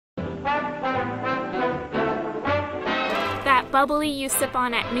bubbly you sip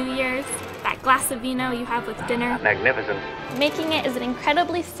on at New Year's, that glass of vino you have with dinner. Magnificent. Making it is an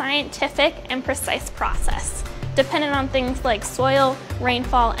incredibly scientific and precise process, dependent on things like soil,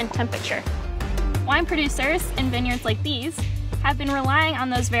 rainfall, and temperature. Wine producers in vineyards like these have been relying on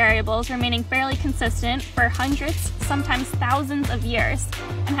those variables remaining fairly consistent for hundreds, sometimes thousands of years,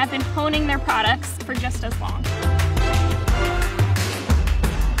 and have been honing their products for just as long.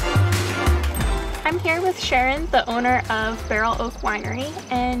 I'm here with Sharon, the owner of Barrel Oak Winery.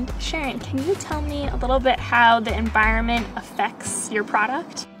 And Sharon, can you tell me a little bit how the environment affects your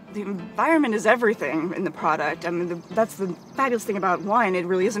product? The environment is everything in the product. I mean, that's the fabulous thing about wine. It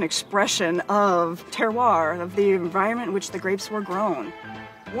really is an expression of terroir, of the environment in which the grapes were grown.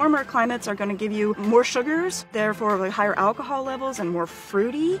 Warmer climates are going to give you more sugars, therefore like higher alcohol levels and more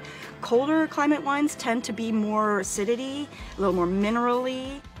fruity. Colder climate wines tend to be more acidity, a little more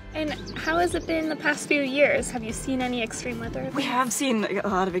minerally. And how has it been the past few years? Have you seen any extreme weather? We have seen a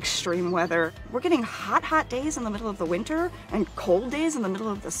lot of extreme weather. We're getting hot days in the middle of the winter and cold days in the middle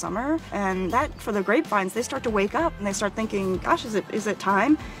of the summer. And that, for the grapevines, they start to wake up and they start thinking, gosh, is it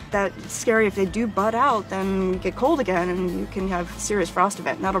time? That's scary. If they do bud out, then we get cold again and you can have a serious frost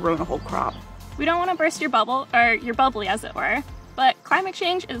event and that'll ruin a whole crop. We don't want to burst your bubble, or your bubbly as it were, but climate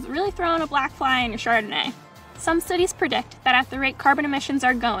change is really throwing a black fly in your Chardonnay. Some studies predict that at the rate carbon emissions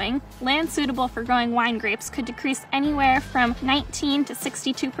are going, land suitable for growing wine grapes could decrease anywhere from 19 to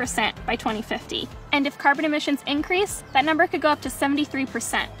 62% by 2050. And if carbon emissions increase, that number could go up to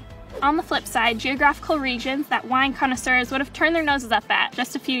 73%. On the flip side, geographical regions that wine connoisseurs would have turned their noses up at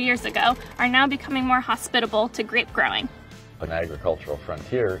just a few years ago are now becoming more hospitable to grape growing. An agricultural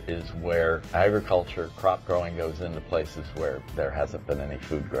frontier is where agriculture, crop growing goes into places where there hasn't been any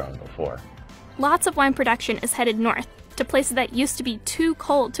food grown before. Lots of wine production is headed north, to places that used to be too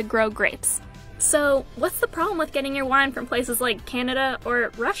cold to grow grapes. So what's the problem with getting your wine from places like Canada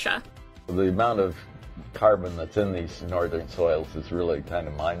or Russia? The amount of carbon that's in these northern soils is really kind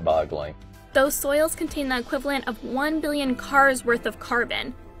of mind-boggling. Those soils contain the equivalent of 1 billion cars worth of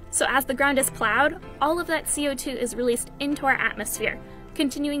carbon. So as the ground is plowed, all of that CO2 is released into our atmosphere,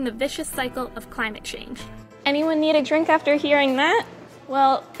 continuing the vicious cycle of climate change. Anyone need a drink after hearing that?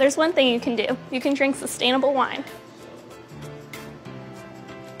 Well, there's one thing you can do. You can drink sustainable wine.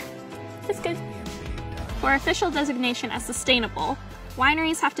 It's good. For official designation as sustainable,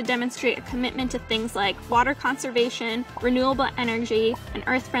 wineries have to demonstrate a commitment to things like water conservation, renewable energy, and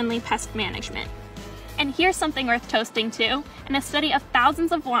earth-friendly pest management. And here's something worth toasting to. In a study of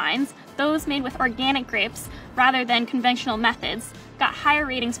thousands of wines, those made with organic grapes rather than conventional methods got higher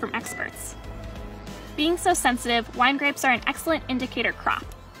ratings from experts. Being so sensitive, wine grapes are an excellent indicator crop,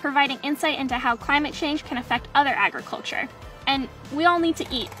 providing insight into how climate change can affect other agriculture. And we all need to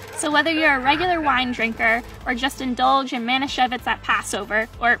eat, so whether you're a regular wine drinker or just indulge in Manischewitz at Passover,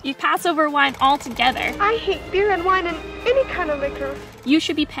 or you pass over wine altogether, I hate beer and wine and any kind of liquor. You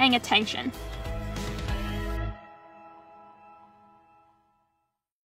should be paying attention.